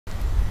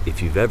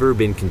If you've ever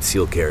been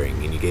concealed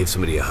carrying and you gave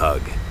somebody a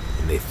hug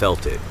and they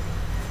felt it,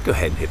 go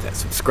ahead and hit that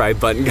subscribe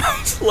button,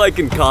 guys. Like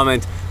and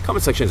comment.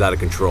 Comment section is out of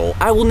control.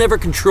 I will never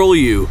control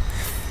you.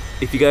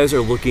 If you guys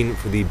are looking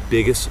for the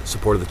biggest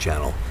support of the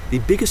channel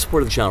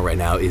right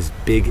now is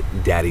Big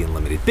Daddy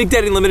Unlimited. Big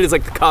Daddy Unlimited is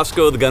like the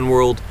Costco of the gun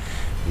world.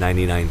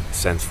 99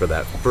 cents for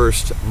that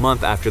first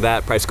month. After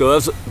that, price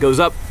goes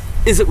up.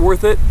 Is it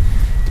worth it?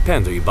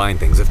 Depends. Are you buying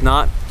things? If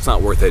not, it's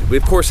not worth it. We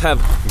of course have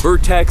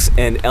Vertex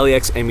and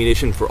LEX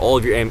ammunition for all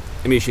of your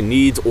ammunition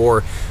needs,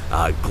 or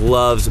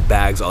gloves,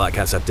 bags, all that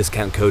kind of stuff.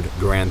 Discount code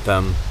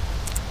Garand.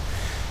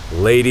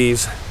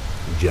 Ladies,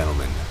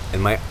 gentlemen,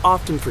 and my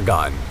often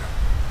forgotten,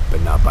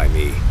 but not by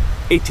me,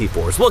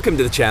 AT4s. Welcome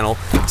to the channel.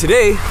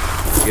 Today,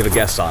 we have a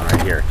guest on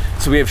right here.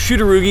 So we have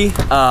Shootarugi.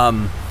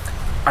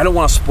 I don't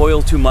want to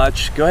spoil too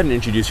much. Go ahead and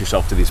introduce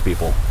yourself to these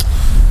people.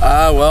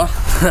 Well,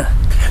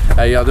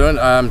 how y'all doing?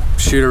 I'm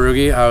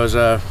Shootarugi. I was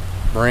a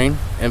Marine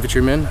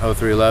infantryman,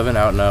 0311,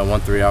 out in a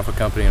 1-3 Alpha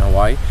Company in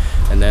Hawaii.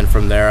 And then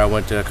from there, I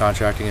went to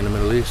contracting in the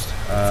Middle East.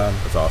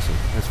 That's awesome.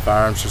 As a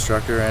firearms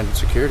instructor and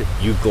security.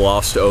 You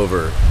glossed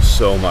over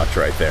so much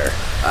right there.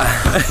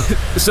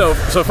 So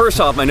first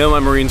off, I know my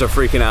Marines are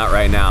freaking out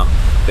right now.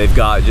 They've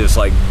got just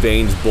like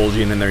veins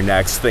bulging in their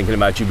necks thinking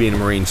about you being a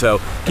Marine. So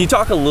can you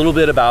talk a little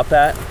bit about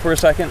that for a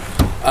second?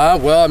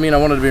 Well, I mean, I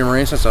wanted to be a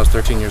Marine since I was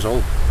 13 years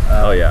old.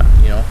 Oh yeah.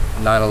 You know,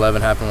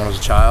 9/11 happened when I was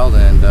a child,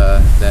 and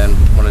then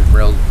when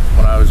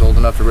I was old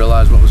enough to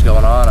realize what was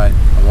going on, I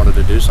wanted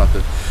to do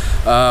something.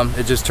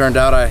 It just turned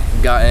out I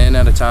got in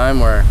at a time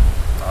where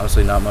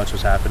honestly not much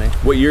was happening.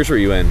 What years were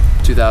you in?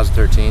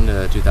 2013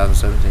 to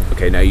 2017.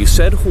 Okay, now you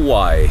said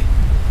Hawaii,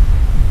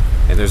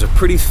 and there's a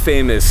pretty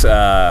famous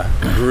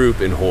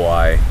group in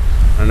Hawaii.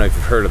 I don't know if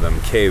you've heard of them,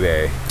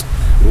 Crye.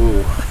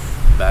 Ooh,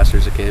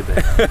 bastards of Crye.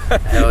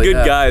 Good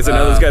yeah. Guys. I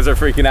know those guys are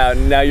freaking out.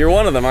 And now you're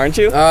one of them, aren't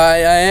you? I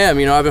am.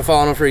 You know, I've been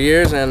following them for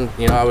years, and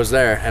you know, I was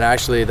there. And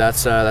actually,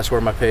 that's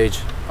where my page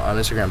on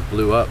Instagram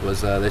blew up.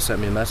 Was they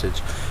sent me a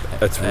message.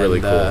 That's really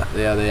cool.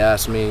 Yeah, they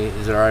asked me,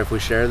 "Is it all right if we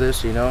share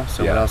this?" You know,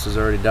 someone else has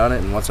already done it,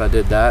 and once I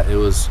did that, it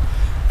was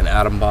an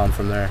atom bomb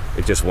from there.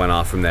 It just went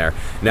off from there.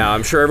 Now,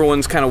 I'm sure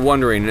everyone's kind of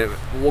wondering.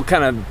 We'll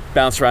kind of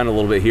bounce around a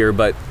little bit here,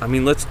 but I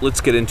mean,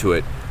 let's get into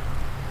it.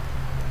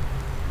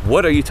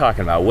 What are you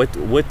talking about?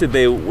 What did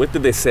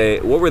they say?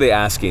 What were they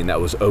asking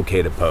that was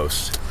okay to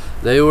post?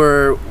 They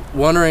were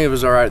wondering if it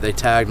was all right. They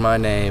tagged my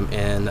name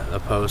in a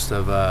post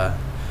of a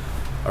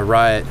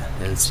riot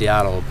in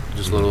Seattle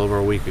just a little over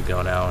a week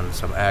ago now, and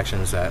some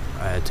actions that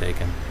I had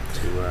taken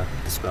to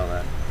dispel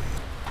that.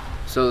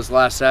 So this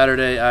last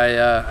Saturday,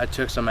 I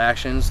took some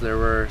actions. There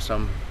were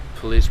some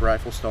police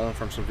rifles stolen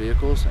from some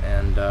vehicles,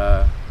 and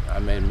I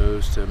made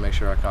moves to make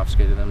sure I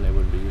confiscated them. They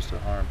wouldn't be used to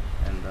harm,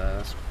 and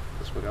that's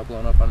what got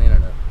blown up on the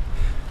internet.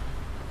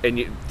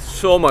 And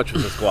so much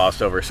was just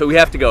glossed over, so we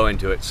have to go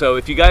into it. So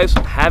if you guys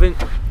haven't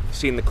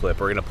seen the clip,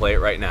 we're gonna play it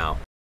right now.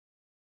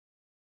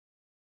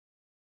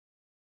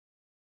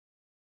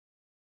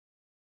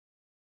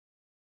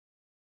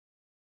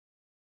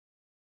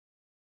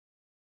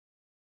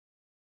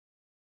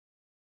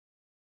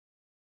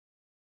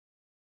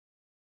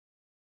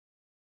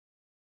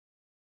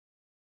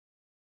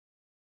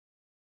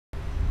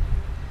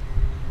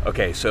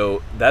 Okay,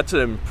 so that's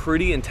a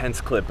pretty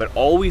intense clip, but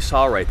all we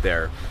saw right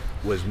there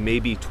was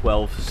maybe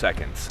 12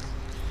 seconds.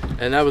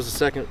 And that was the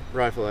second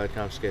rifle I had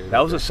confiscated. That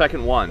was the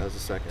second one? That was the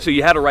second. So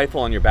you had a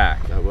rifle on your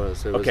back? That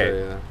was. It was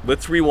okay,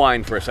 let's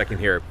rewind for a second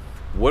here.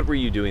 What were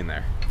you doing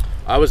there?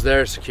 I was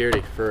there as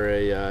security for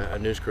a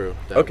news crew.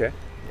 That, okay.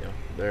 You know,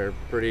 they're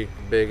pretty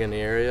big in the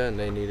area, and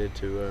they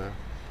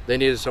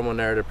needed someone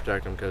there to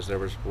protect them because there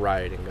was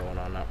rioting going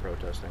on, not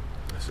protesting.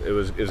 It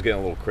was getting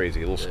a little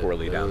crazy, a little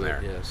squirrely down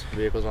there. Yes,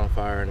 vehicles on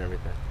fire and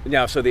everything.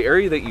 Now, so the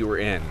area that you were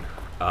in,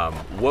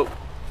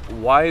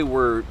 why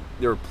were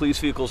there police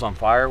vehicles on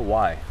fire?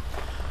 Why?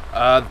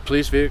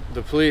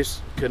 The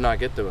police could not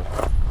get to them.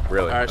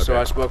 Really? All right, okay. So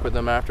I spoke with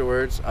them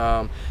afterwards.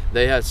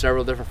 They had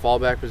several different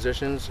fallback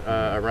positions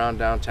around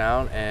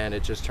downtown, and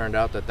it just turned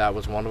out that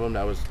was one of them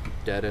that was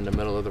dead in the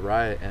middle of the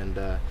riot. And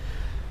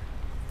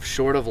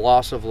short of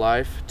loss of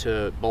life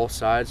to both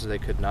sides, they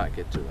could not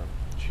get to them.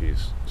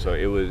 Jeez. So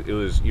it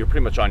was you're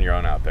pretty much on your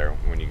own out there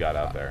when you got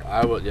out there.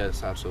 I was,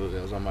 yes, absolutely.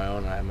 I was on my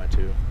own. I had my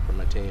two from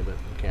my team, but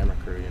the camera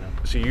crew, you know.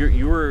 So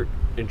you were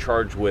in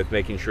charge with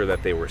making sure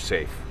that they were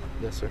safe.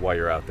 Yes, sir. While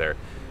you're out there.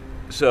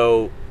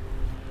 So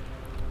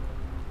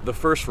the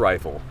first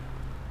rifle,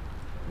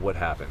 what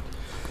happened?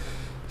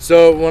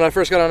 So when I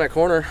first got on that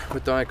corner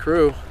with my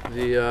crew,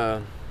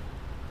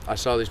 I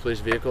saw these police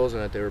vehicles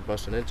and that they were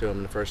busting into them.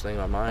 And the first thing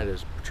on my mind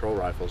is patrol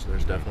rifles.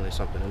 There's definitely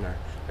something in there.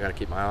 I got to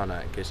keep my eye on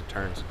that in case it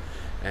turns.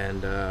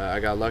 And I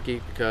got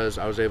lucky because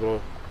I was able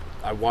to.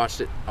 I watched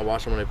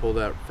them when they pulled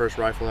that first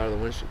rifle out of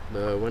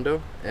the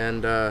window.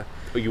 And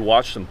you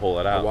watched them pull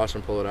it out? I watched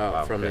them pull it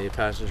out from okay. the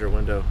passenger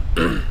window.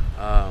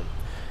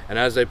 And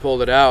as they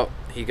pulled it out,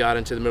 he got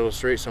into the middle of the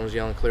street. Someone was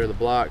yelling, "Clear the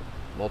block,"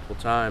 multiple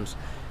times.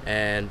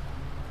 And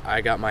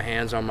I got my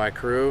hands on my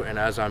crew, and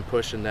as I'm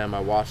pushing them, I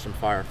watched them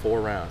fire 4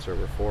 rounds. There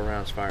were 4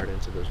 rounds fired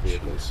into those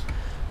vehicles.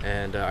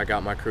 and I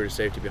got my crew to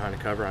safety behind the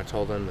cover. I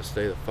told them to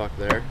stay the fuck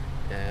there,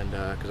 and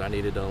because I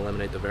needed to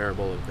eliminate the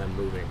variable of them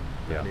moving.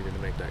 I needed to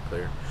make that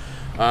clear.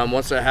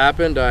 Once that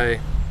happened, I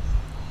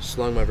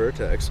slung my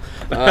Vertex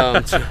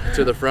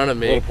to the front of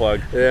me. Little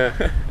plug.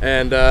 Yeah,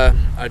 and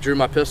I drew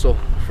my pistol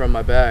from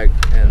my bag,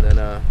 and then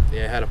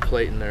yeah, it had a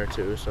plate in there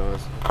too, so I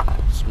was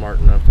smart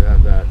enough to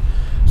have that.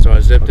 So I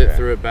zipped it,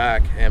 threw it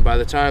back, and by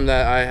the time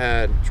that I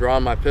had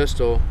drawn my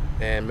pistol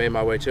and made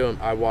my way to him,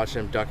 I watched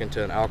him duck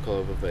into an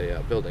alcove of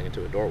a building,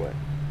 into a doorway.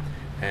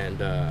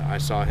 And I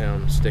saw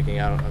him sticking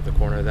out of the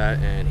corner of that,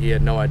 and he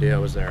had no idea I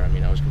was there. I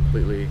mean, I was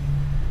completely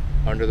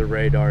under the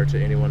radar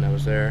to anyone that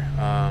was there.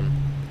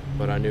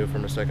 But I knew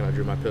from the second I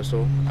drew my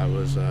pistol, I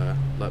was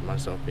letting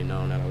myself be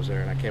known that I was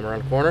there. And I came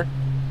around the corner,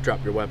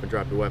 drop your weapon,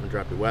 drop your weapon,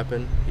 drop your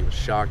weapon. He was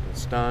shocked and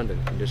stunned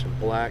and conditioned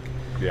black.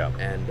 Yeah.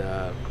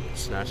 And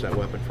snatched that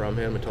weapon from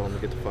him and told him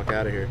to get the fuck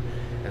out of here.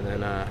 And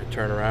then I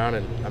turned around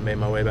and I made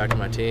my way back to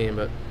my team,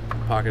 but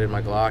pocketed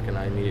my Glock and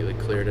I immediately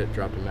cleared it,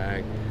 dropped a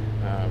mag,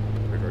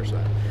 reversed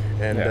that,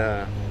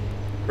 and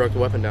broke the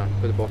weapon down,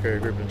 put the ball carrier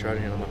group in the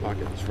charging hand in my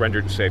pocket.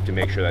 Rendered it safe to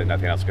make sure that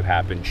nothing else could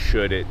happen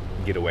should it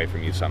get away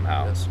from you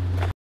somehow. Yes.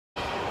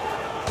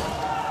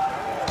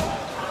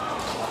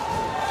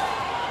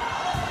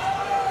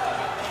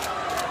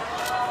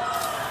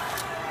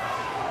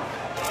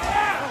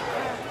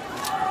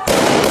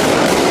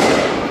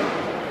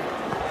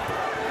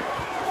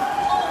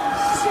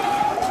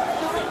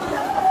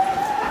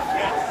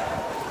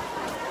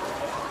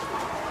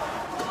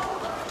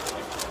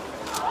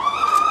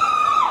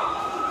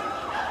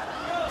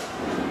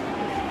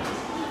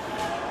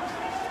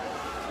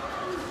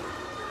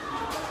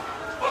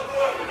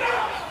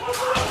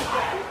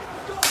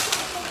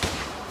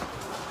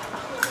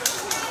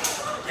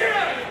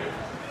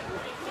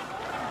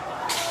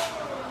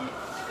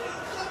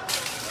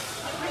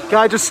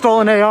 Guy just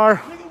stole an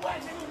AR.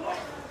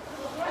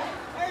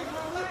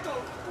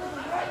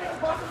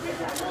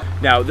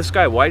 Now, this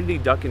guy, why did he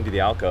duck into the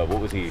alcove?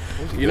 What was he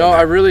You know,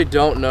 I really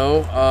don't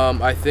know.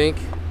 I think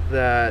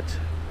that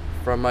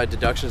from my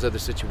deductions of the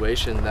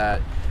situation that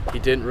he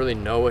didn't really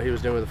know what he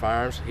was doing with the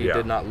firearms. He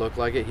did not look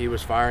like it. He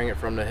was firing it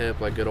from the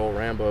hip like good old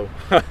Rambo.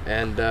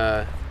 And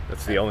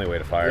that's the only way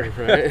to fire.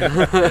 Right?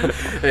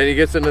 And he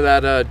gets into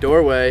that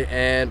doorway,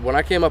 and when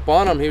I came up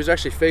on him, he was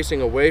actually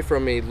facing away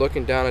from me,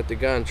 looking down at the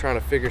gun, trying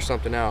to figure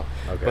something out.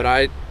 Okay. But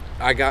I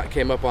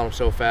came up on him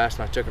so fast,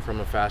 and I took it from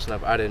him fast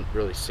enough, I didn't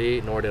really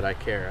see, nor did I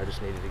care. I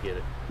just needed to get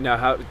it.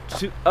 Now,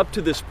 up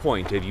to this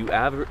point, have you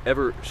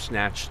ever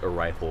snatched a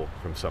rifle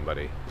from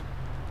somebody?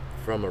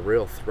 From a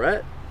real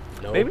threat?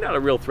 No. Maybe not a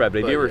real threat, but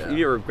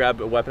you ever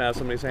grabbed a weapon out of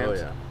somebody's hands?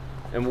 Oh, yeah.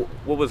 And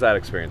what was that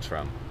experience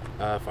from?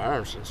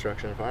 Firearms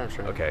instruction and firearms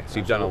training. Okay, so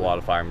you've done a lot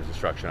of firearms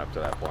instruction up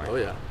to that point. Oh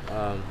yeah,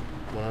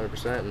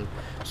 100%. And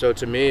so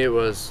to me, it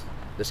was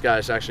this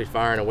guy's actually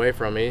firing away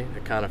from me.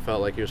 It kind of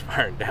felt like he was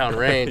firing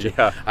downrange.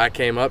 Yeah. I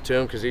came up to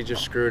him because he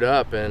just screwed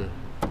up, and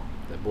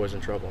that boy's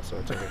in trouble. So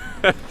I took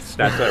him.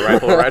 Snatched that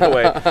rifle right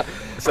away.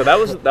 So that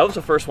was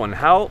the first one.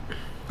 How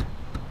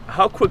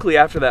quickly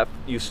after that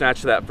you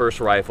snatched that first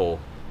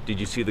rifle did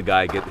you see the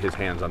guy get his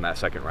hands on that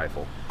second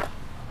rifle?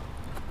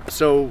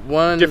 So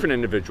one different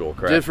individual,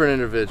 correct? Different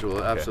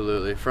individual,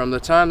 absolutely. Okay. From the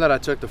time that I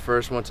took the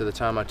first one to the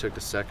time I took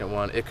the second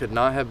one, it could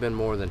not have been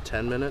more than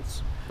 10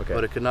 minutes,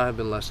 but it could not have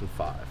been less than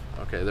 5.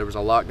 Okay, there was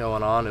a lot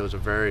going on. It was a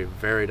very,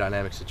 very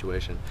dynamic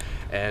situation.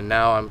 And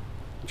now I'm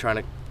trying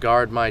to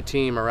guard my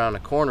team around the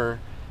corner,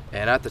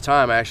 and at the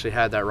time I actually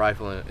had that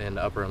rifle in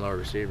the upper and lower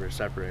receiver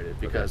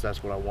separated because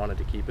that's what I wanted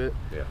to keep it.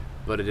 Yeah.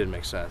 But it didn't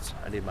make sense.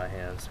 I need my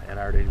hands, and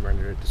I already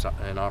rendered it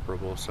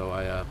inoperable, so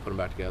I put them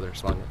back together and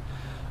slung it.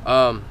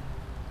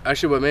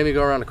 Actually, what made me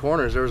go around the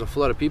corner is there was a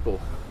flood of people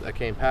that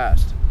came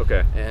past.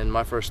 Okay. And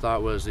my first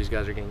thought was these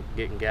guys are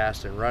getting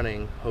gassed and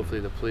running. Hopefully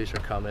the police are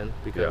coming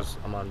because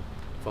I'm on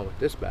the phone with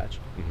dispatch.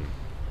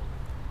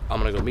 I'm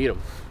going to go meet them.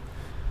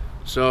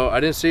 So I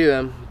didn't see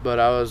them, but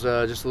I was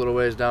just a little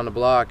ways down the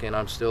block, and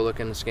I'm still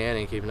looking and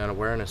scanning, keeping that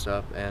awareness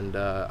up. And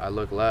I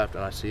look left,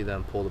 and I see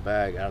them pull the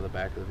bag out of the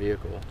back of the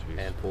vehicle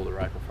and pull the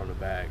rifle from the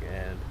bag.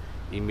 And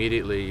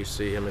immediately you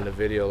see him in the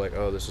video like,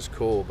 oh, this is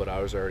cool, but I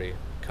was already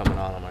coming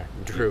on him. I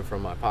drew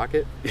from my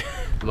pocket,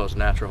 the most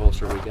natural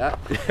holster we got,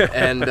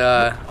 and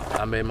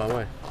I made my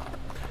way.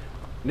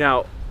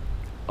 Now,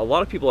 a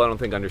lot of people I don't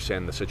think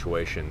understand the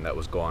situation that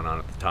was going on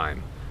at the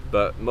time,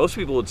 but most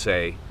people would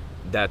say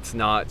that's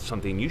not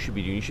something you should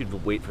be doing. You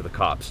should wait for the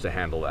cops to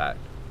handle that.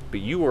 But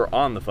you were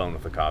on the phone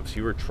with the cops.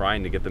 You were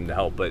trying to get them to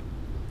help, but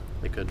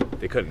they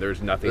couldn't. There's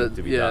nothing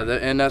to be done. Yeah,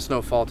 and that's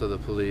no fault of the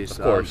police.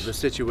 Of course. The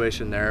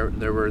situation there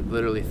were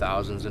literally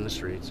thousands in the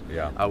streets.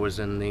 Yeah. I was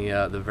in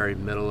the very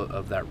middle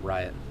of that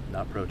riot,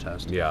 not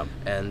protest. Yeah.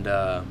 And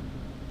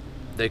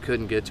they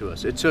couldn't get to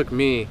us. It took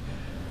me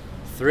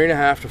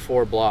 3.5 to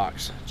 4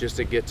 blocks just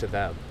to get to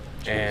them.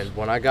 Jeez. And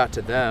when I got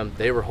to them,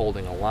 they were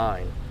holding a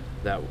line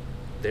that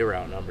they were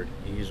outnumbered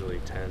easily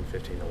 10,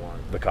 15 to 1.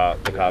 The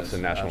cops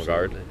and National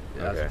Guard?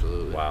 Yeah, okay.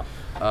 Absolutely. Wow.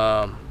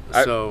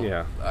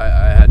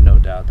 I had no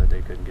doubt that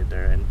they couldn't get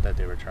there and that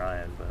they were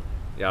trying, but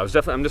Yeah,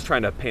 I'm just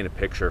trying to paint a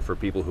picture for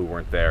people who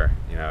weren't there.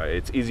 You know,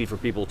 it's easy for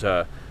people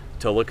to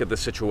look at the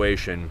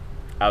situation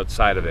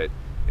outside of it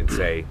and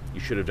say,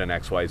 you should have done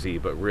X, Y, Z,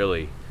 but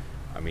really,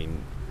 I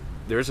mean,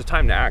 there's a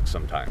time to act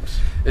sometimes.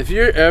 If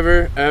you're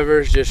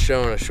ever just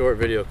showing a short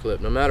video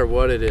clip, no matter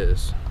what it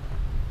is,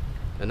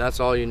 and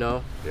that's all you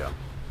know, yeah,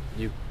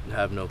 you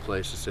have no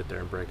place to sit there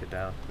and break it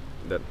down.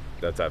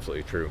 That's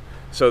absolutely true.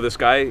 So this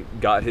guy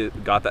got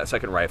that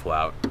second rifle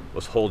out,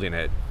 was holding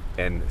it,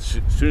 and as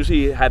soon as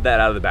he had that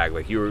out of the bag,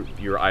 like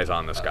your eyes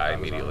on this guy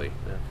immediately,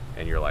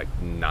 and you're like,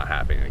 not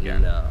happening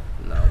again. No,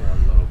 not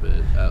one little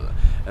bit.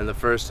 And the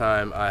first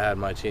time I had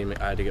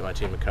to get my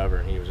team to cover,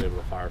 and he was able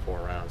to fire 4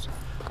 rounds.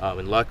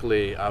 And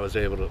luckily, I was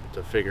able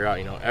to figure out,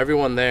 you know,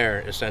 everyone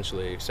there,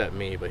 essentially, except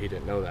me, but he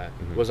didn't know that,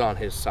 was on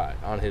his side,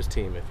 on his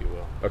team, if you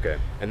will. Okay.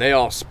 And they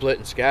all split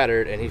and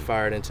scattered, and he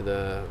fired into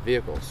the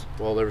vehicles.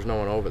 Well, there was no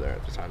one over there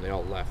at the time. They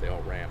all left. They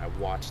all ran. I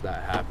watched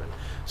that happen.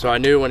 So I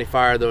knew when he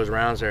fired those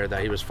rounds there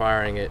that he was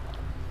firing it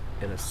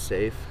in a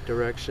safe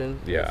direction,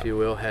 if you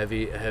will.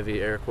 Heavy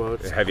air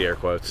quotes. Heavy air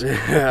quotes.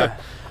 Yeah.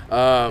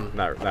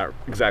 Not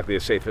exactly a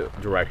safe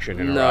direction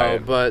in a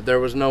riot. No, but there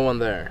was no one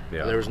there.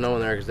 Yeah. There was no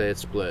one there because they had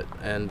split.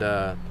 And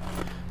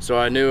so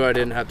I knew I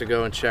didn't have to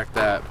go and check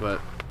that,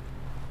 but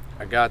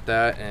I got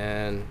that,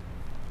 and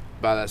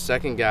by that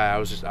second guy, I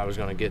was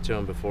going to get to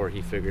him before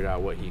he figured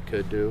out what he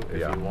could do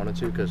if he wanted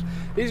to, because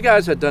these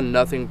guys had done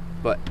nothing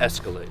but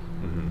escalate.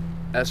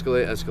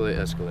 Escalate, escalate,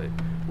 escalate.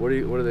 What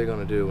are they going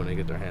to do when they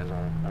get their hands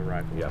on a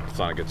rifle? Yeah, it's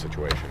not a good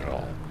situation at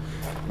all.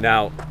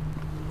 Now,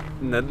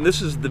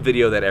 this is the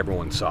video that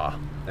everyone saw,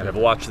 and I've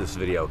watched this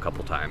video a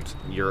couple times.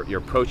 You're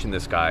approaching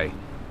this guy,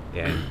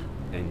 and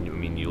I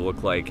mean, you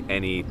look like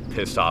any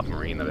pissed off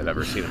Marine that I've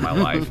ever seen in my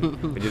life.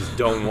 I just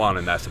don't want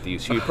to mess with you.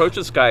 So you approach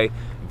this guy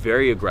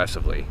very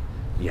aggressively.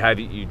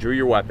 You drew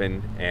your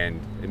weapon,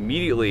 and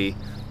immediately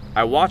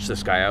I watched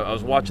this guy. I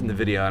was watching the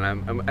video,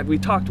 and we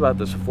talked about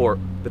this before,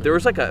 but there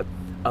was like a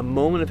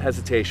moment of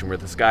hesitation where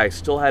this guy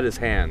still had his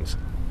hands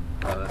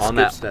on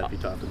that step you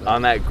talked about.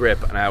 On that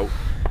grip, and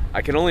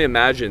I can only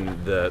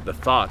imagine the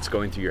thoughts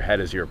going through your head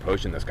as you're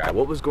approaching this guy.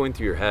 What was going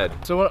through your head?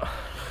 So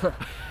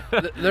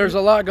there's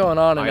a lot going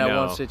on in that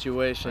one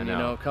situation. You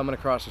know, coming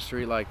across the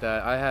street like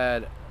that, I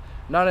had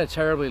not a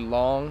terribly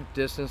long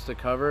distance to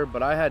cover,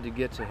 but I had to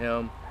get to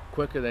him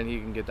quicker than he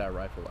can get that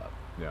rifle out.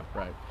 Yeah.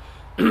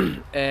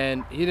 Right.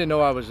 And he didn't know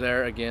I was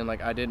there. Again,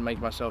 like, I didn't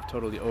make myself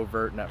totally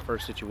overt in that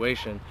first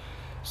situation.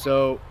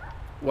 So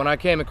when I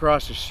came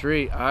across the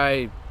street,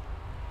 I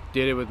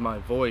did it with my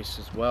voice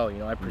as well. You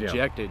know, I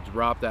projected,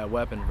 dropped that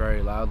weapon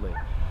very loudly.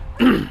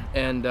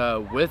 And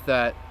with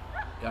that,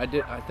 I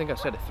think I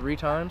said it 3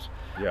 times.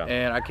 Yeah.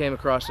 And I came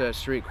across that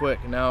street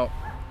quick. Now,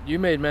 you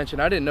made mention,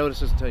 I didn't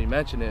notice this until you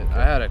mentioned it,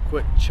 I had a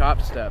quick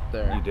chop step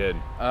there. You did.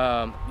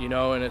 You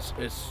know, and it's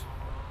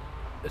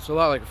a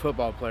lot like a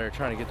football player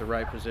trying to get the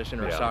right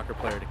position, or a soccer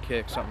player to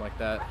kick, something like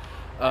that.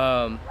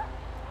 I'm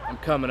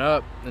coming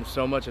up, and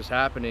so much is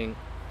happening.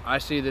 I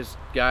see this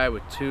guy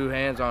with 2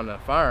 hands on the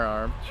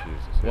firearm,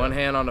 one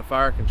hand on the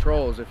fire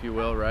controls, if you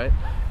will, right?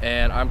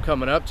 And I'm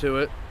coming up to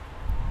it,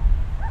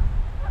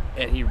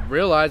 and he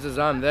realizes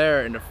I'm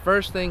there, and the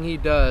first thing he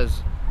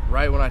does,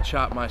 right when I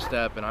chop my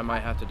step, and I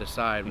might have to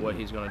decide what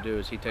he's going to do,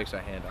 is he takes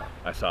that hand off.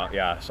 I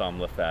saw him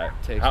lift that.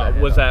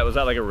 Was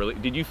that like a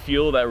relief? Did you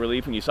feel that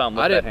relief when you saw him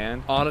lift that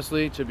hand?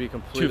 Honestly, to be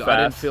completely, Too fast?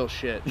 I didn't feel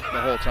shit the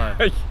whole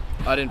time.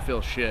 I didn't feel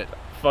shit.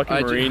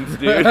 Fucking Marines,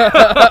 dude.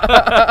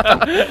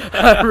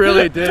 I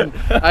really didn't.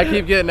 I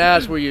keep getting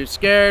asked, were you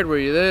scared? Were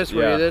you this?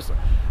 Were you this?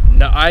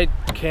 No, I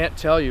can't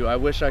tell you. I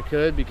wish I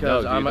could,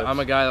 because I'm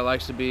a guy that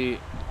likes to be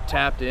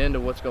tapped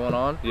into what's going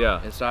on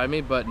inside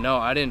me. But no,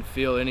 I didn't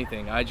feel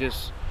anything.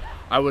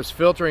 I was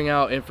filtering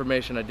out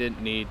information I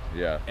didn't need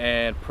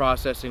and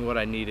processing what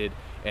I needed.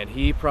 And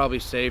he probably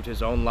saved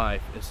his own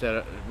life instead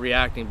of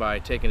reacting by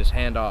taking his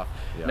hand off.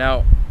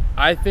 Now,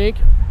 I think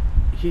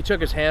he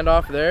took his hand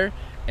off there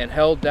and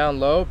held down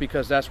low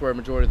because that's where a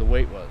majority of the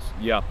weight was.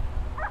 Yeah.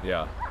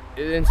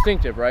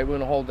 Instinctive, right? We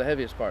want to hold the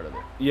heaviest part of it.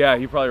 Yeah,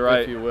 you're probably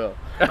right. If you will.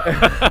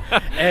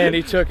 And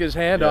he took his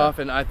hand off,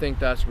 and I think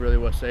that's really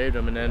what saved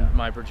him. And then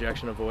my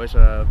projection of voice,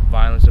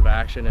 violence of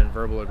action, and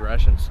verbal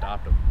aggression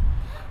stopped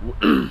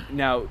him.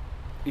 Now,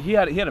 he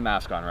had a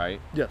mask on, right?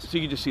 Yes. So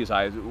you could just see his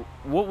eyes.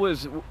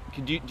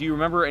 Do you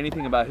remember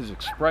anything about his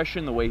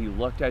expression, the way he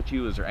looked at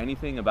you? Is there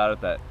anything about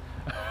it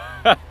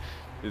that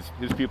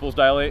his pupils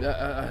dilate?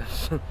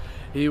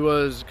 He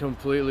was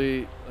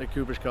completely, like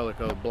Cooper's color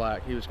code,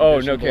 black. He was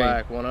completely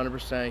black,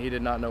 100%. He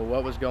did not know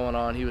what was going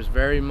on. He was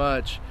very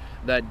much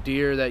that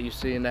deer that you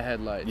see in the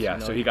headlights. Yeah,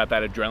 you know? so he got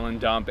that adrenaline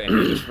dump, and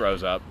he just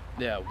froze up.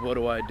 Yeah, what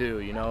do I do?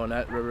 You know, and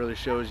that really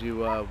shows you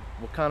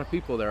what kind of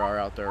people there are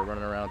out there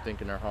running around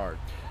thinking they're hard.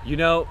 You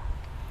know,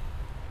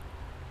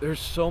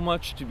 there's so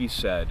much to be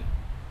said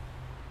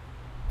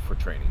for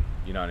training.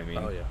 You know what I mean?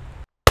 Oh, yeah.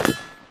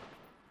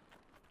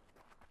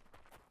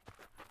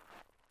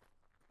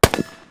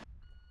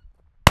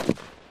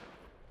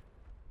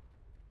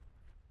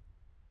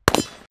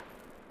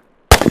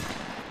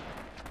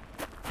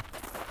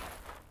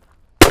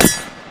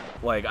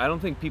 like, I don't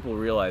think people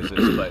realize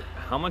this, but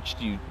how much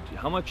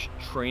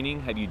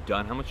training have you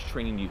done? How much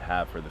training do you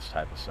have for this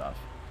type of stuff?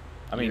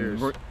 I mean,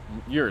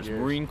 years.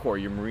 Marine Corps,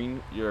 your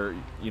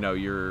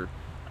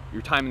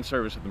time in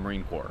service with the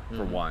Marine Corps,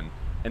 for one.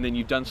 And then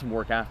you've done some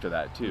work after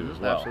that too, as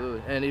well.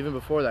 Absolutely. And even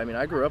before that, I mean,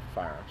 I grew up with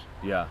firearms.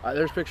 Yeah.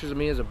 There's pictures of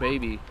me as a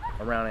baby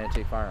around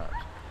antique firearms.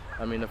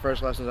 I mean, the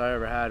first lessons I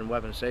ever had in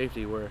weapon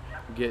safety were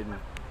getting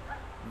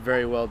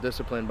very well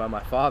disciplined by my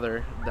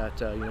father that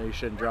you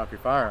shouldn't drop your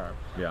firearm.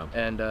 Yeah.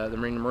 And the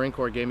Marine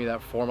Corps gave me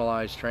that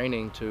formalized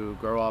training to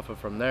grow off of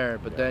from there.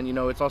 But then,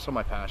 it's also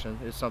my passion.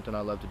 It's something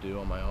I love to do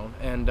on my own.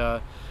 And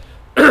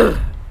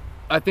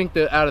I think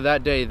that out of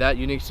that day, that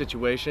unique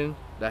situation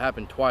that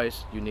happened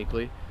twice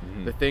uniquely,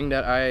 the thing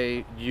that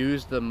I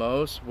used the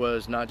most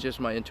was not just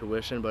my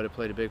intuition, but it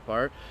played a big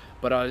part.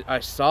 But I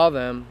saw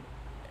them,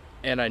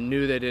 and I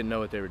knew they didn't know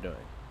what they were doing.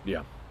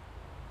 Yeah.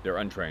 They're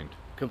untrained.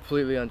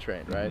 Completely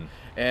untrained, right?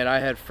 And I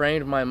had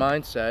framed my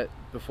mindset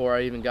before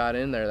I even got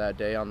in there that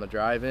day on the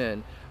drive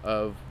in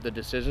of the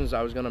decisions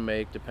I was going to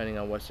make depending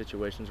on what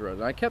situations arose.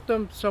 And I kept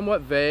them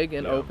somewhat vague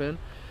and open,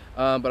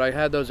 but I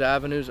had those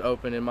avenues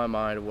open in my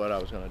mind of what I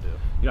was going to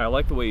do. I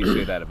like the way you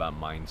say that about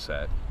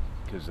mindset,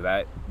 because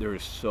there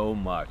is so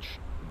much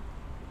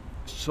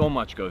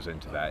goes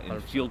into that, and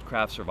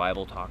Fieldcraft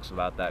Survival talks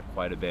about that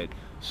quite a bit.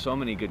 So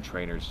many good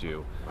trainers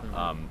do.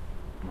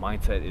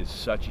 Mindset is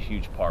such a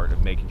huge part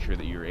of making sure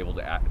that you're able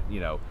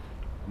to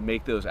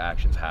make those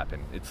actions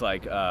happen. It's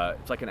like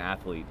an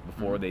athlete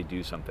before they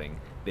do something,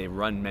 they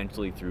run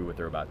mentally through what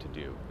they're about to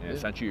do, and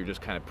essentially you're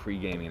just kind of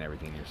pre-gaming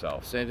everything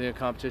yourself. Same thing with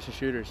competition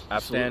shooters.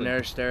 Absolutely. Stand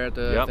there, stare at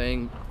the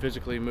thing,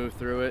 physically move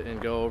through it, and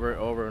go over it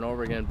over and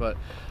over again. But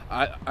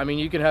I mean,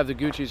 you can have the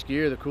Gucci's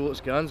gear, the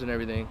coolest guns and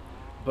everything,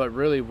 but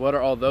really, what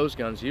are all those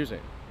guns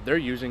using? They're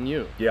using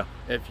you. Yeah.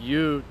 If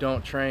you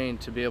don't train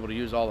to be able to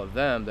use all of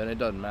them, then it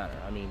doesn't matter.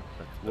 I mean,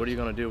 what are you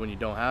going to do when you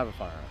don't have a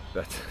firearm?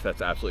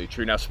 That's absolutely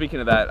true. Now,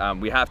 speaking of that, I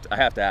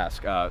have to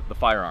ask the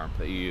firearm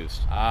that you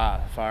used.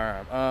 The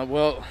firearm.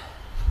 Well,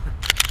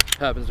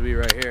 happens to be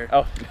right here.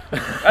 Oh,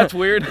 that's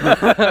weird.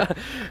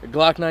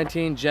 Glock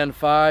 19 Gen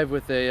 5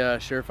 with a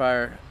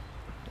Surefire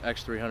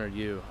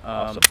X300U.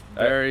 Awesome.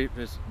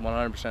 It's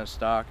 100%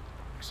 stock,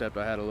 except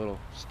I had a little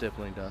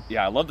stippling done.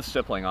 Yeah, I love the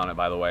stippling on it,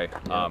 by the way.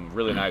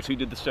 Really nice. Who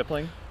did the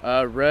stippling?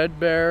 Red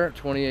Bear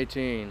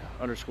 2018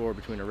 underscore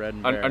between a red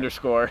and bear.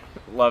 Underscore.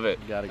 Love it.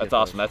 That's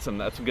awesome. Those.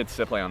 That's some good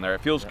stippling on there.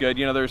 It feels good.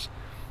 There's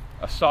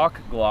a stock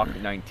Glock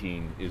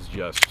 19 is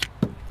just,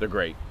 they're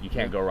great. You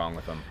can't go wrong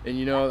with them.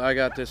 And I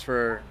got this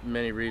for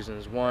many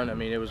reasons. One, I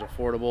mean, it was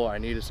affordable. I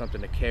needed something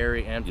to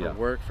carry and for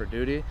work, for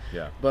duty.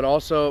 Yeah. But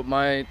also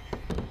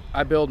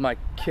I build my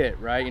kit,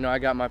 right? I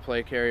got my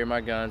plate carrier, my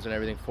guns and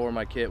everything for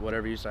my kit,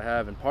 whatever use I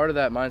have. And part of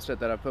that mindset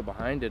that I put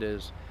behind it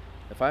is,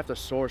 if I have to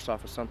source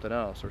off of something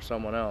else or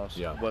someone else,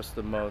 what's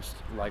the most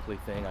likely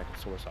thing I can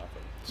source off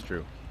of? It's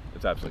true.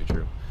 It's absolutely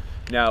true.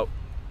 Now,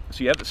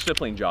 so you have the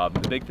stippling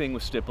job. The big thing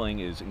with stippling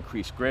is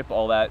increased grip,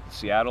 all that.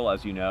 Seattle,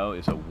 as you know,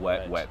 is a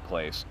wet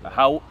place.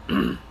 How,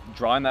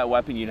 drawing that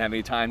weapon, you didn't have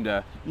any time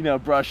to,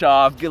 brush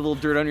off, get a little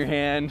dirt on your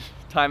hand,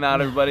 time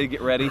out, everybody,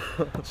 get ready.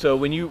 So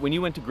when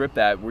you went to grip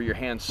that, were your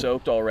hands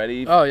soaked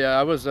already? Oh yeah,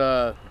 I was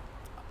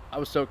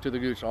soaked to the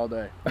gooch all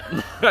day.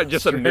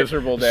 Just a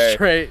miserable day.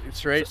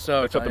 Straight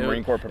soaked. That's what the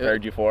Marine Corps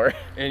prepared you for.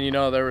 And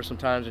there were some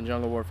times in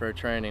jungle warfare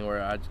training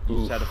where I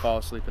just had to fall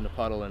asleep in the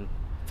puddle, and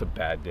it's a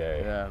bad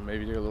day. Yeah,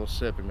 maybe do a little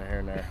sip in my here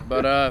and there.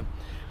 But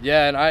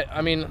yeah, and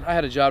I mean, I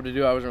had a job to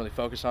do. I wasn't really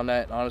focused on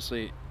that.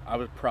 Honestly, I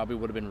probably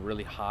would have been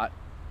really hot.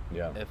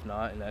 Yeah. If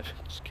not, and that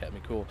just kept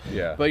me cool.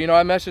 Yeah. But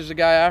I messaged the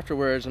guy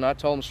afterwards, and I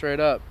told him straight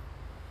up,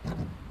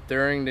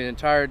 during the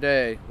entire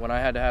day when I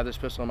had to have this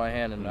pistol in my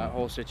hand and that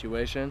whole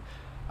situation,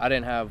 I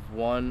didn't have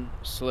one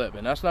slip.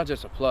 And that's not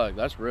just a plug,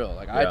 that's real.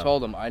 Like, I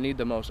told him, I need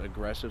the most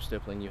aggressive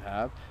stippling you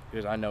have,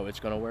 because I know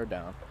it's going to wear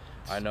down.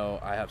 I know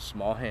I have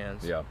small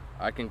hands. Yeah.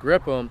 I can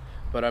grip them,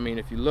 but I mean,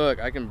 if you look,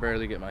 I can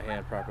barely get my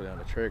hand properly on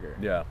the trigger.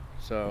 Yeah.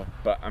 So.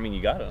 But I mean,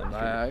 you got it.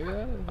 I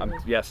got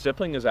it. Yeah,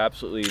 stippling is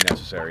absolutely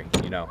necessary.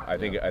 I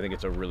think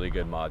it's a really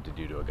good mod to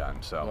do to a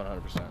gun. So.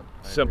 100%.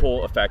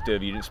 Simple,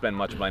 effective. You didn't spend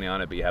much money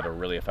on it, but you have a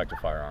really effective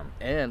firearm.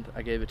 And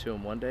I gave it to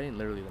him one day, and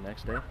literally the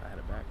next day, I had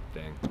it back.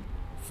 Dang.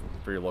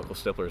 For your local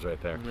stipplers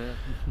right there.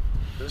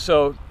 Yeah.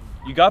 So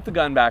you got the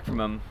gun back from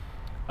him.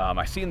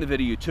 I see in the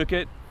video you took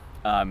it.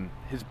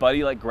 His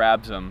buddy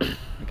grabs him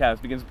and kind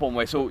of begins to pull him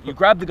away. So you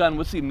grab the gun.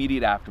 What's the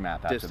immediate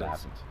aftermath after that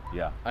happens?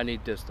 Yeah. I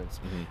need distance.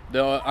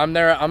 Though I'm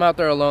out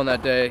there alone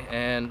that day,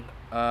 and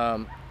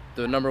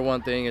the number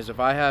one thing is, if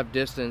I have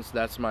distance,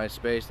 that's my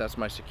space, that's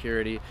my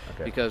security,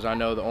 because I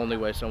know the only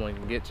way someone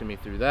can get to me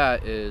through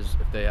that is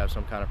if they have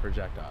some kind of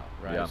projectile,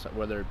 right? Yeah. So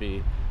whether it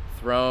be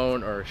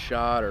thrown or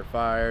shot or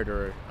fired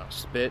or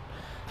spit.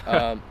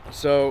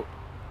 So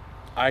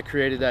I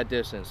created that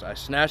distance. I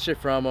snatched it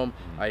from him.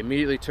 I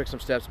immediately took some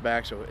steps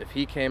back, so if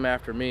he came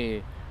after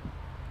me,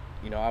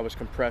 I was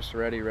compressed,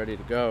 ready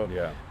to go.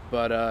 Yeah.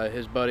 but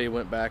his buddy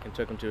went back and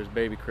took him to his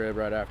baby crib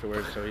right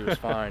afterwards, so he was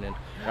fine. And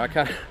I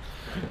kind of,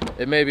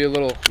 it may be a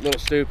little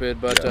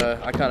stupid, but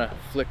I kind of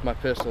flicked my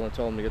pistol and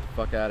told him to get the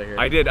fuck out of here.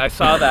 I did. I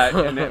saw that,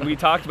 and we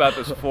talked about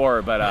this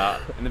before, but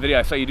in the video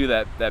I saw you do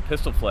that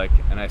pistol flick,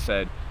 and I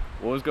said,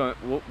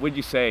 what would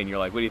you say? And you're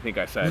like, what do you think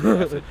I said?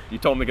 I said, you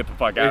told me to get the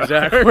fuck out.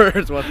 Exact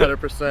words,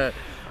 100%.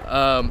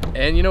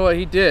 And you know what,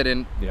 he did,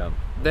 and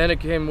then it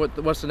came,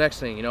 what's the next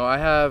thing? You know, I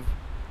have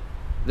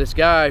this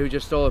guy who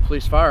just stole a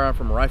police firearm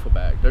from a rifle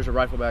bag. There's a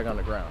rifle bag on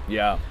the ground.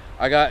 Yeah.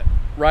 I got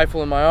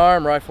rifle in my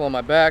arm, rifle on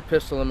my back,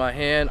 pistol in my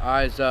hand,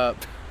 eyes up.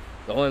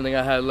 The only thing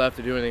I had left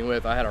to do anything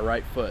with, I had a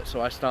right foot, so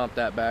I stomped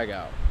that bag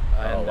out.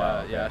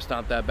 And, yeah, I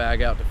stomped that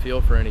bag out to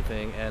feel for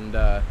anything, and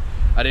I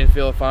didn't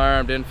feel a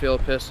firearm, didn't feel a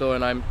pistol,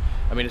 and I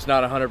mean, it's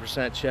not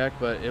 100% check,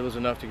 but it was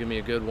enough to give me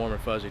a good warm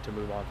and fuzzy to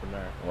move on from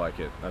there. I like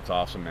it. That's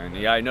awesome, man.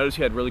 Yeah, I noticed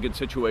you had really good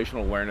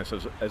situational awareness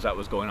as that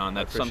was going on.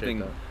 That's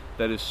something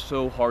that is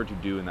so hard to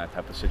do in that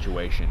type of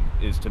situation,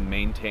 is to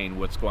maintain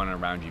what's going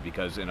on around you,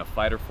 because in a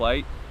fight or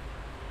flight,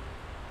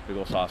 big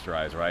ol' saucer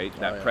eyes, right?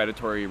 That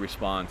predatory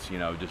response, you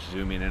know, just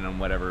zooming in on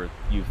whatever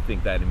you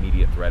think that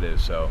immediate threat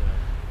is. So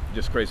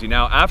just crazy.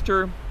 Now,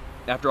 after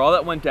all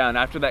that went down,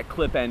 after that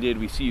clip ended,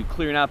 we see you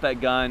clearing out that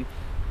gun.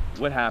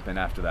 What happened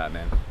after that,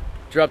 man?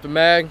 Dropped the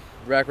mag,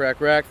 rack,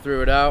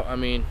 threw it out. I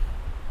mean,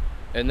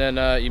 and then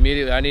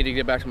immediately I need to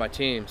get back to my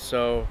team.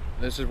 So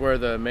this is where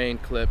the main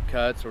clip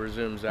cuts or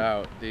zooms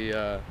out.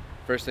 The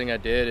first thing I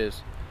did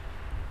is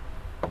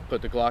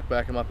put the Glock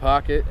back in my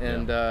pocket,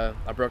 and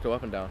I broke the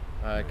weapon down.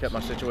 I kept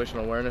my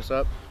situational awareness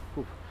up,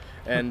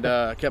 and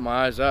kept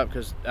my eyes up,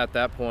 because at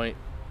that point,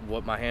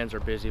 my hands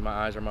are busy, my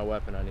eyes are my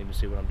weapon. I need to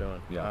see what I'm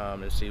doing,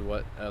 and see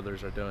what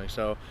others are doing.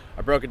 So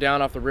I broke it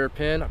down off the rear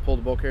pin. I pulled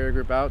the bolt carrier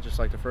group out just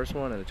like the first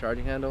one, and the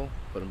charging handle,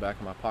 put them back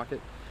in my pocket,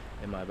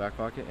 in my back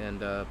pocket, and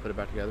put it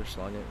back together,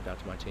 slung it, got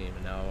to my team.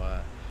 And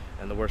now,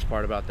 and the worst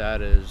part about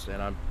that is,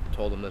 and I've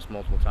told them this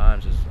multiple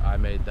times, is I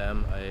made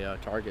them a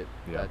target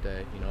that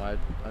day. You know, I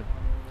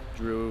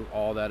drew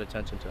all that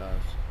attention to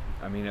us.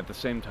 I mean, at the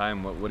same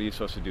time, what are you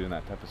supposed to do in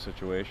that type of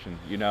situation?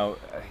 You know,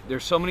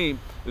 there's so many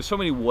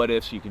what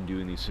ifs you can do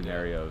in these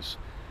scenarios.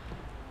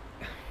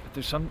 But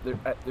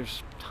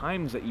there's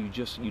times that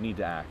you need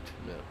to act.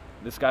 Yeah.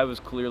 This guy was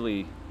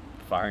clearly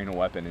firing a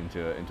weapon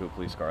into a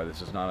police car.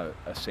 This is not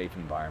a safe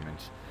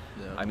environment.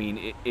 Yeah. I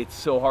mean, it's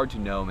so hard to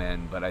know,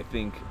 man. But I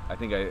think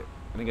I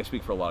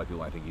speak for a lot of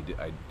people. I think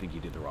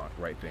you did the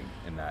right thing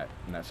in that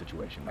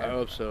situation, man. I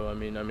hope so. I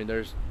mean,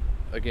 there's,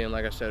 again,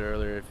 like I said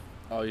earlier, if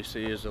all you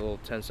see is a little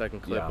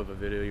 10-second clip of a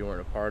video you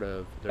weren't a part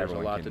of, there's a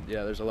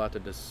lot to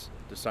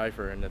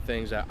decipher, and the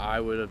things that I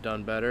would have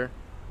done better,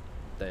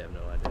 they have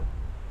no idea.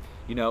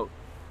 You know,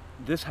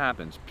 this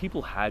happens.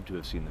 People had to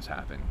have seen this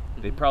happen.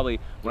 They probably,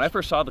 when I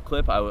first saw the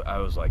clip, I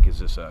was like, is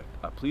this a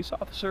police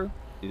officer?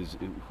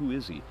 Who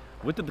is he?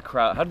 How did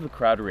the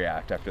crowd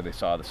react after they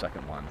saw the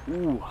second one?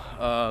 Ooh,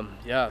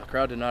 yeah, the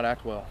crowd did not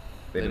act well.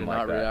 They did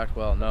not react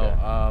well, no.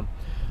 Okay.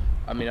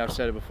 I mean, I've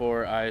said it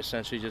before, I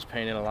essentially just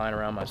painted a line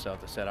around myself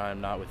that said, I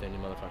am not with any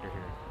motherfucker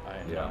here. I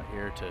am not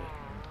here to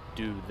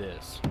do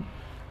this.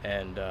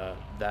 And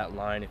that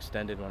line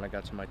extended when I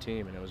got to my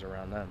team, and it was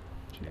around them.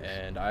 Jeez.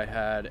 And I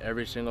had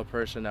every single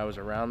person that was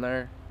around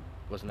there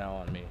was now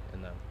on me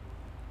and them.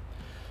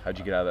 How'd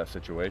you get out of that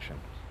situation?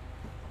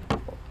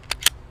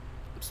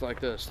 It's like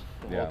this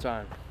the whole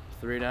time.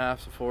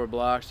 3.5 to 4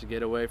 blocks to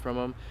get away from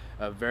them.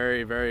 A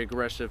very, very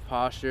aggressive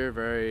posture,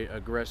 very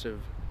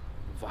aggressive,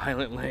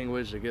 violent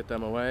language to get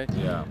them away.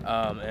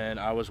 And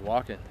I was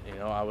walking, you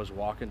know,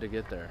 to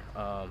get there.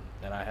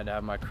 And I had to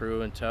have my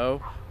crew in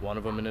tow. One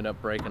of them ended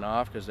up breaking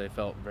off because they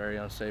felt very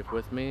unsafe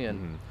with me.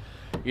 And,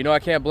 you know, I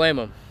can't blame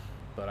them,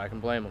 but I can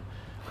blame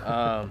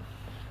them.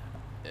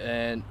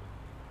 And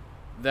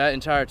that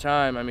entire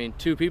time, I mean,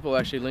 2 people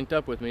actually linked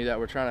up with me that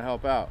were trying to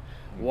help out.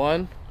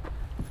 One,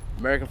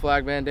 American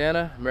flag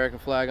bandana, American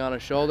flag on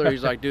his shoulder.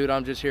 He's like, dude,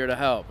 I'm just here to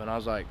help. And I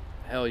was like,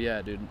 hell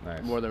yeah, dude,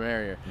 more the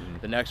merrier.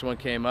 The next one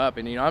came up,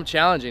 and, you know, I'm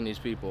challenging these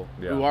people.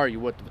 Who are you?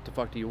 What the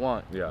fuck do you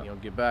want? You know,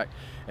 get back.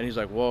 And he's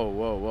like,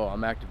 whoa,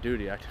 I'm active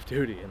duty.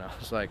 And I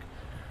was like,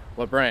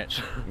 what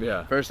branch?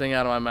 First thing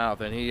out of my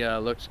mouth. And he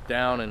looks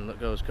down and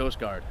goes, Coast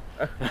Guard.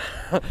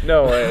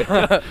 No way.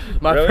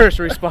 My first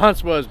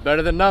response was,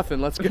 better than nothing,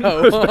 let's go.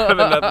 Better than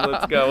nothing,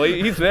 let's go. Well,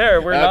 he's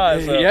there, we're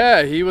not. So.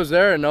 Yeah, he was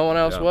there and no one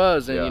else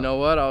was. And you know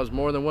what? I was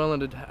more than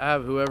willing to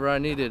have whoever I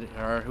needed,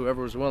 or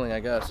whoever was willing, I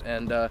guess.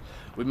 And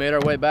we made our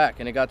way back,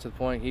 and it got to the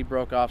point he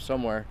broke off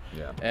somewhere.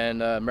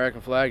 And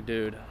American flag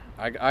dude,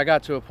 I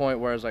got to a point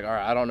where I was like, all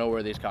right, I don't know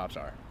where these cops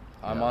are.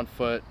 I'm on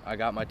foot. I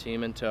got my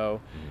team in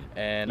tow,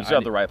 and you still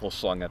have the rifle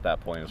slung at that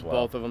point as well.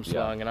 Both of them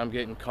slung, and I'm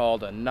getting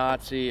called a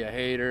Nazi, a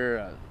hater,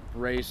 a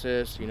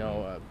racist, you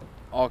know,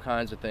 all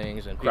kinds of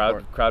things. And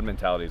crowd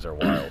mentalities are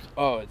wild.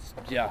 Oh, it's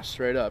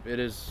straight up. It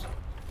is.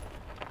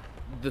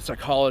 The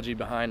psychology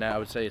behind that, I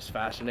would say, is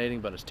fascinating,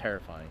 but it's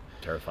terrifying.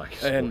 Terrifying.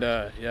 And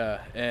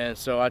and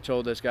so I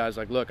told this guy, I was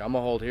like, look, I'm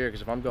gonna hold here,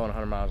 because if I'm going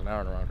 100 miles an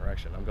hour in the wrong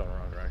direction, I'm going the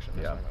wrong direction.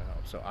 That's not gonna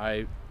help.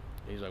 So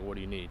he's like, what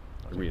do you need?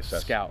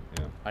 Reassess. Scout.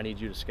 I need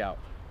you to scout.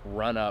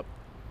 Run up,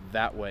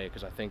 that way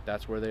because I think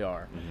that's where they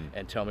are,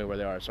 and tell me where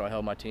they are. So I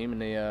held my team in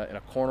the in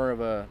a corner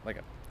of a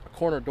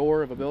corner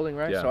door of a building,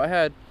 right? Yeah. So I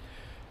had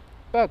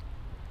about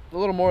a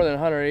little more than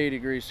 180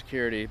 degrees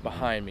security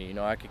behind me. You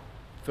know, I could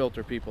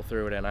filter people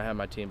through it, and I had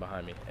my team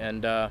behind me.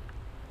 And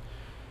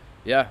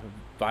yeah,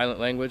 violent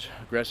language,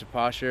 aggressive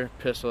posture,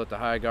 pistol at the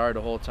high guard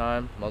the whole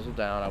time, muzzle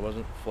down. I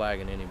wasn't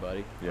flagging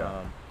anybody.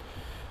 Yeah.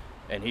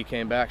 And he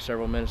came back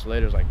several minutes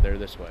later. Was like, they're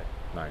this way.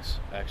 Nice.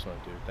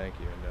 Excellent, dude. Thank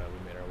you. And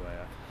we made our way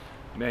out.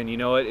 Man, you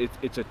know what?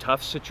 It's a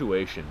tough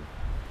situation,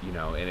 you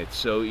know, and it's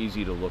so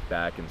easy to look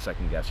back and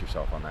second guess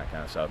yourself on that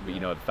kind of stuff. But,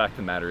 you know, the fact of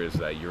the matter is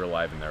that you're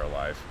alive and they're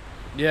alive.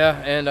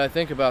 Yeah, and I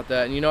think about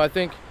that. And, you know, I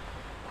think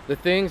the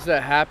things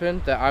that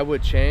happened that I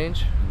would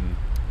change,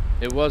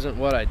 it wasn't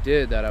what I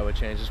did that I would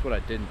change. It's what I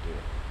didn't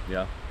do.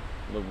 Yeah.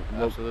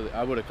 Absolutely.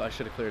 I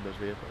should have cleared those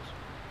vehicles.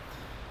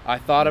 I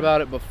thought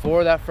about it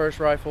before that first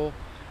rifle.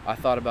 I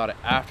thought about it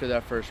after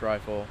that first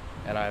rifle,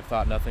 and I've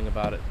thought nothing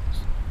about it.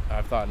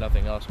 I've thought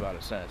nothing else about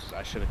it since.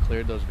 I should have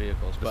cleared those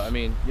vehicles. But I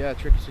mean, yeah,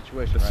 tricky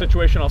situation. The right?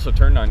 situation also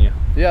turned on you.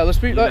 Yeah, let's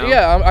be. You know?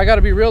 Yeah, I got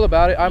to be real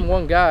about it. I'm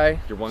one guy.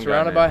 You're one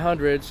surrounded guy, by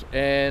hundreds,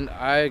 and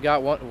I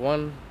got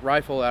one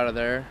rifle out of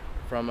there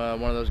from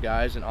one of those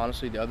guys. And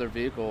honestly, the other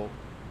vehicle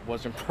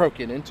wasn't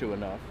broken into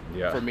enough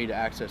for me to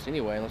access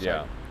anyway. Unless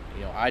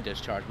I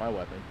discharged my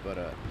weapon.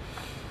 But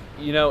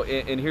you know,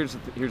 and here's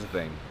the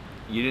thing.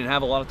 You didn't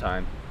have a lot of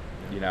time.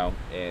 You know,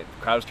 the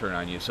crowd was turning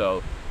on you,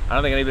 so I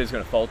don't think anybody's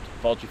going to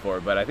fault you for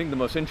it. But I think the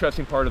most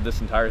interesting part of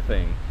this entire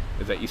thing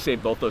is that you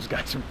saved both those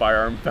guys from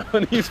firearm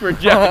felonies for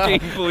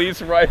jacking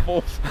police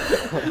rifles.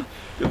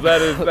 Because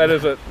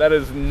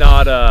that's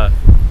not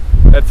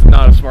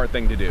a smart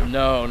thing to do.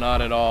 No,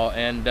 not at all.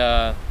 And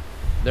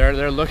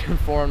they're looking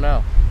for him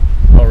now.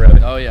 Oh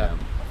really? Oh yeah.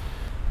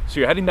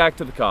 So you're heading back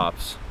to the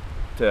cops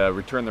to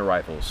return the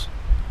rifles.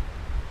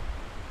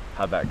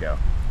 How'd that go?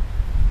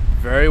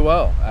 Very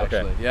well,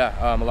 actually. Okay.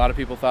 Yeah, a lot of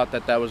people thought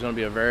that was going to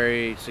be a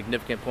very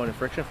significant point of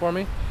friction for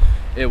me.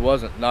 It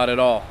wasn't, not at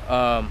all.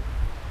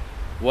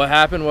 What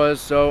happened was,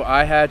 so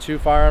I had 2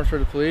 firearms for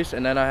the police,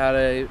 and then I had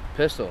a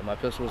pistol. My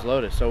pistol was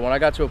loaded. So when I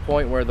got to a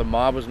point where the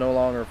mob was no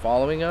longer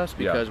following us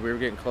because we were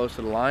getting close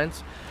to the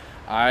lines,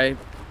 I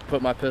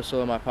put my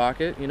pistol in my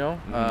pocket, you know.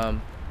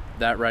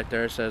 That right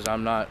there says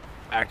I'm not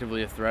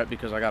actively a threat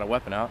because I got a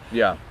weapon out.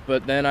 Yeah.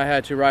 But then I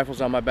had 2 rifles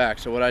on my back.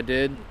 So what I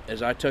did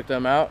is I took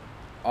them out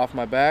off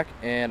my back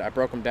and I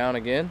broke them down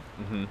again.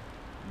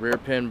 Rear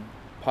pin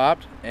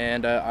popped,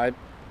 and I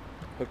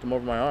hooked them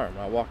over my arm.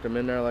 I walked them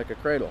in there like a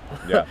cradle.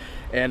 Yeah.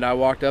 And I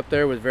walked up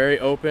there with very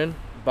open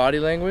body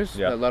language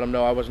that let them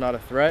know I was not a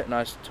threat, and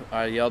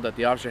I yelled at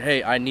the officer,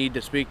 "Hey, I need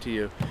to speak to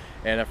you."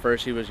 And at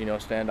first he was, you know,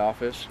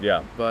 standoffish.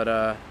 Yeah. But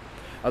I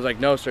was like,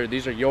 "No, sir,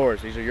 these are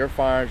yours. These are your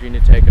firearms. You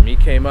need to take them." He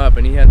came up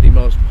and he had the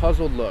most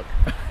puzzled look.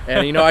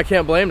 And, you know, I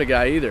can't blame the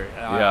guy either.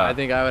 I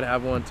think I would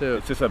have one too.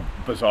 It's just a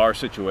bizarre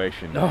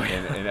situation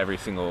in every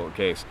single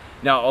case.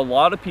 Now, a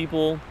lot of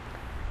people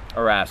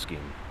are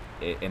asking,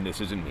 and this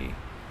isn't me,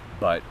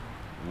 but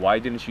why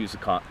didn't you use the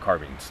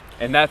carbines?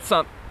 And that's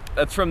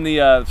from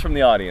the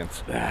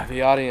audience.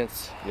 The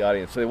audience. The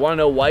audience. So they want to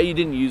know why you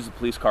didn't use the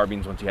police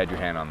carbines once you had your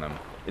hand on them.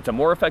 It's a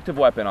more effective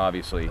weapon,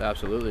 obviously. It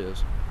absolutely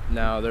is.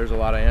 Now, there's a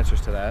lot of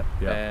answers to that.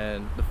 Yeah.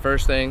 And the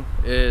first thing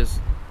is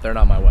they're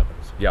not my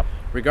weapons. Yeah.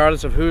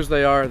 Regardless of whose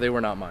they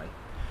were not mine.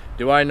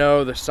 Do I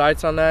know the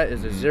sights on that?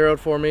 Is it zeroed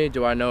for me?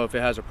 Do I know if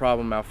it has a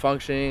problem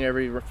malfunctioning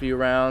every few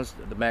rounds?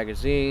 The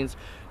magazines?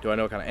 Do I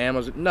know what kind of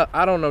ammo? No,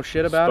 I don't know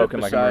shit about it.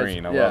 Spoken like a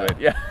Marine. I love it.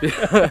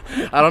 Yeah.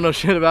 I don't know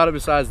shit about it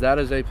besides that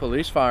is a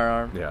police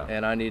firearm,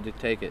 and I need to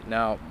take it.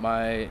 Now,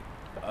 my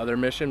other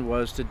mission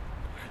was to,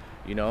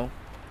 you know,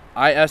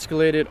 I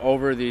escalated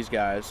over these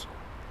guys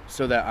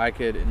so that I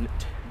could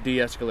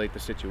de-escalate the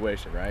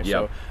situation, right? Yep.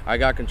 So I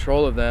got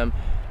control of them.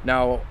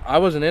 Now, I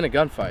wasn't in a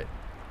gunfight.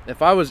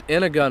 If I was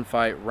in a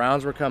gunfight,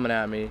 rounds were coming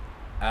at me,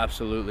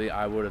 absolutely,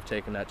 I would have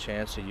taken that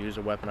chance to use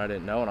a weapon I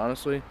didn't know, and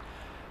honestly,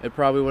 it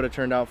probably would have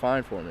turned out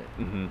fine for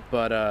me.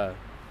 But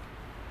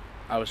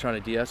I was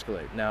trying to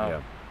de-escalate.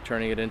 Now,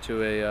 turning it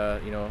into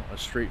a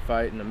street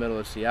fight in the middle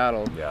of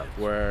Seattle,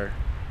 where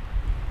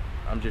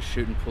I'm just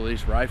shooting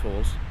police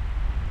rifles,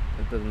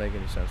 it doesn't make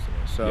any sense to me.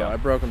 So I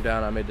broke them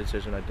down. I made the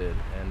decision I did,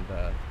 and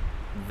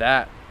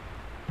that,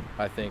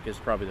 I think, is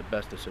probably the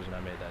best decision I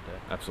made that day.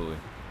 Absolutely.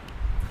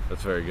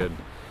 That's very good.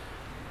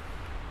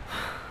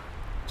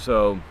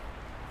 So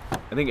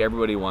I think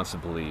everybody wants to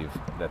believe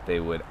that they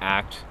would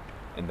act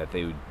and that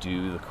they would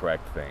do the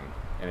correct thing.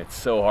 And it's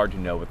so hard to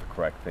know what the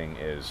correct thing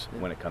is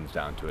when it comes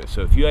down to it.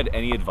 So if you had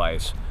any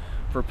advice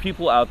for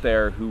people out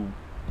there who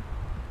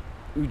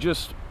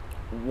just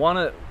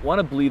want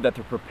to believe that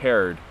they're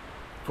prepared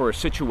for a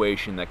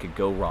situation that could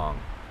go wrong,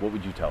 what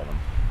would you tell them?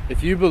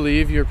 If you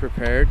believe you're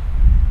prepared,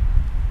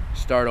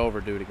 start over,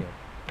 do it again.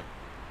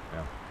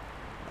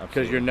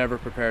 Because you're never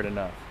prepared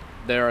enough.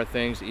 There are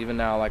things, even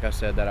now, like I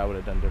said, that I would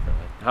have done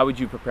differently. How would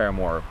you prepare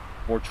more?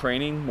 More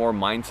training, more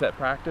mindset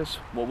practice?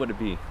 What would it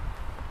be?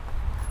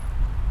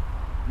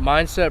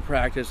 mindset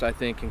practice, I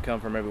think, can come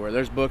from everywhere.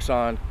 There's books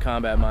on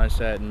combat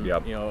mindset and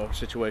Yep. you know,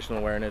 situational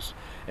awareness,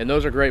 and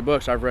those are great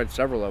books. I've read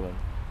several of them,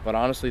 but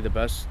honestly, the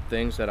best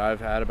things that I've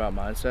had about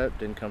mindset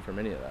didn't come from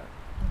any of that.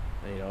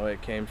 You know,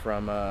 it came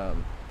from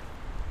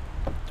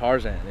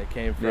Tarzan. It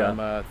came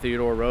from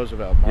Theodore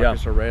Roosevelt,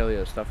 Marcus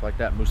Aurelius, stuff like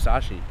that.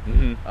 Musashi.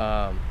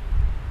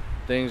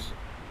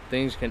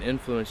 Things can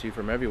influence you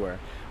from everywhere.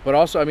 But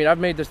also, I mean, I've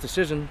made this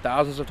decision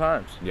thousands of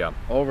times. Yeah.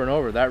 Over and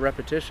over. That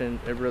repetition,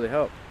 it really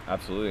helped.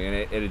 Absolutely, and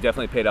it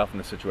definitely paid off in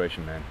the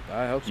situation, man.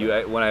 I hope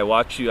so. When I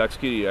watched you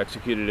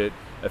executed it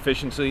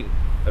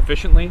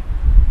efficiently,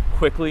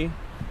 quickly.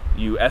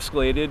 You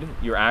escalated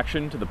your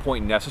action to the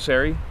point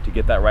necessary to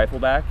get that rifle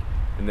back,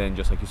 and then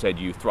just like you said,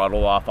 you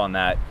throttled off on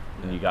that,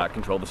 and you got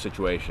control of the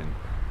situation.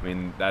 I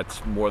mean,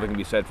 that's more than can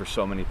be said for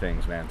so many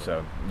things, man.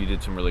 So you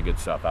did some really good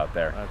stuff out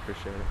there. I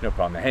appreciate it. No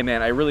problem. Hey,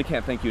 man, I really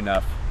can't thank you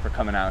enough for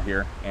coming out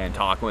here and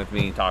talking with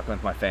me, talking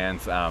with my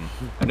fans. I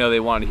know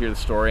they wanted to hear the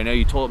story. I know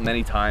you told it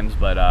many times,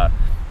 but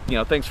you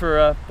know, thanks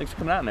for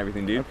coming out and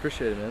everything, dude. I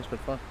appreciate it, man. It's been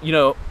fun. You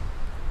know,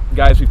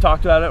 guys, we've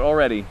talked about it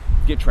already.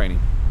 Get training.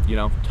 You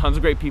know, tons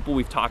of great people.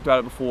 We've talked about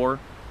it before.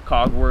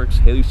 Cogworks,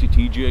 Haley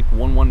Strategic,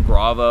 11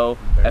 Bravo,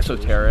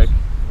 Esoteric,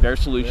 Bear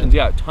Solutions.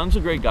 Yeah, tons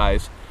of great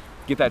guys.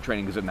 Get that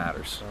training because it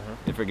matters.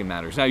 It freaking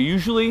matters. Now,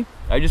 usually,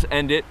 I just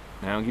end it.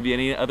 I don't give you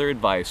any other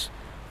advice.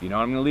 You know,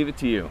 I'm going to leave it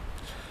to you.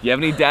 You have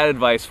any dad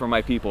advice for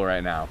my people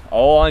right now?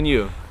 All on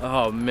you.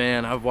 Oh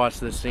man, I've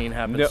watched this scene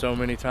happen so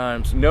many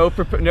times. No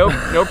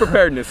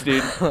preparedness,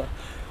 dude.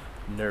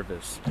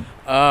 Nervous.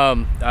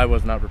 I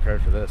was not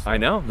prepared for this. I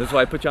know. That's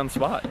why I put you on the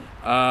spot.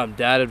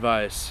 Dad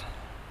advice.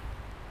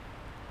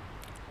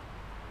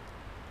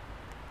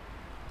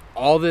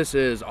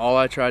 All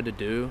I tried to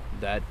do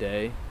that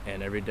day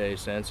and every day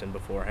since and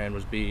beforehand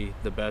was be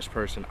the best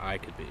person I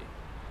could be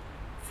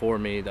for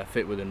me that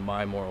fit within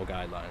my moral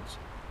guidelines.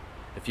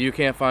 If you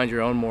can't find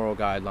your own moral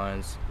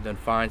guidelines, then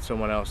find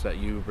someone else that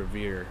you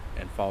revere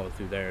and follow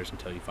through theirs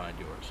until you find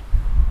yours.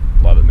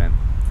 Love it, man.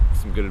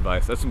 Some good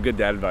advice. That's some good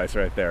dad advice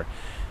right there.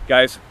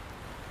 Guys,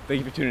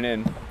 thank you for tuning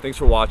in. Thanks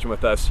for watching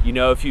with us. You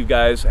know, if you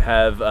guys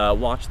have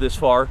watched this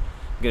far,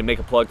 I'm going to make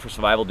a plug for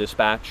Survival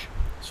Dispatch.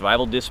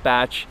 Survival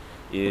Dispatch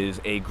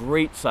is a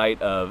great site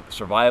of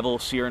survival,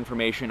 SEER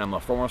information. I'm a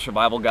former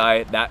survival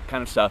guy. That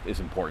kind of stuff is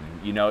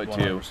important. You know it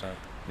too. 100%.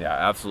 Yeah,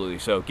 absolutely.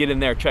 So get in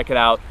there, check it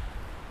out.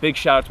 Big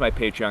shout out to my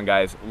Patreon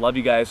guys. Love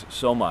you guys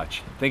so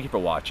much. Thank you for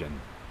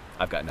watching.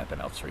 I've got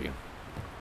nothing else for you.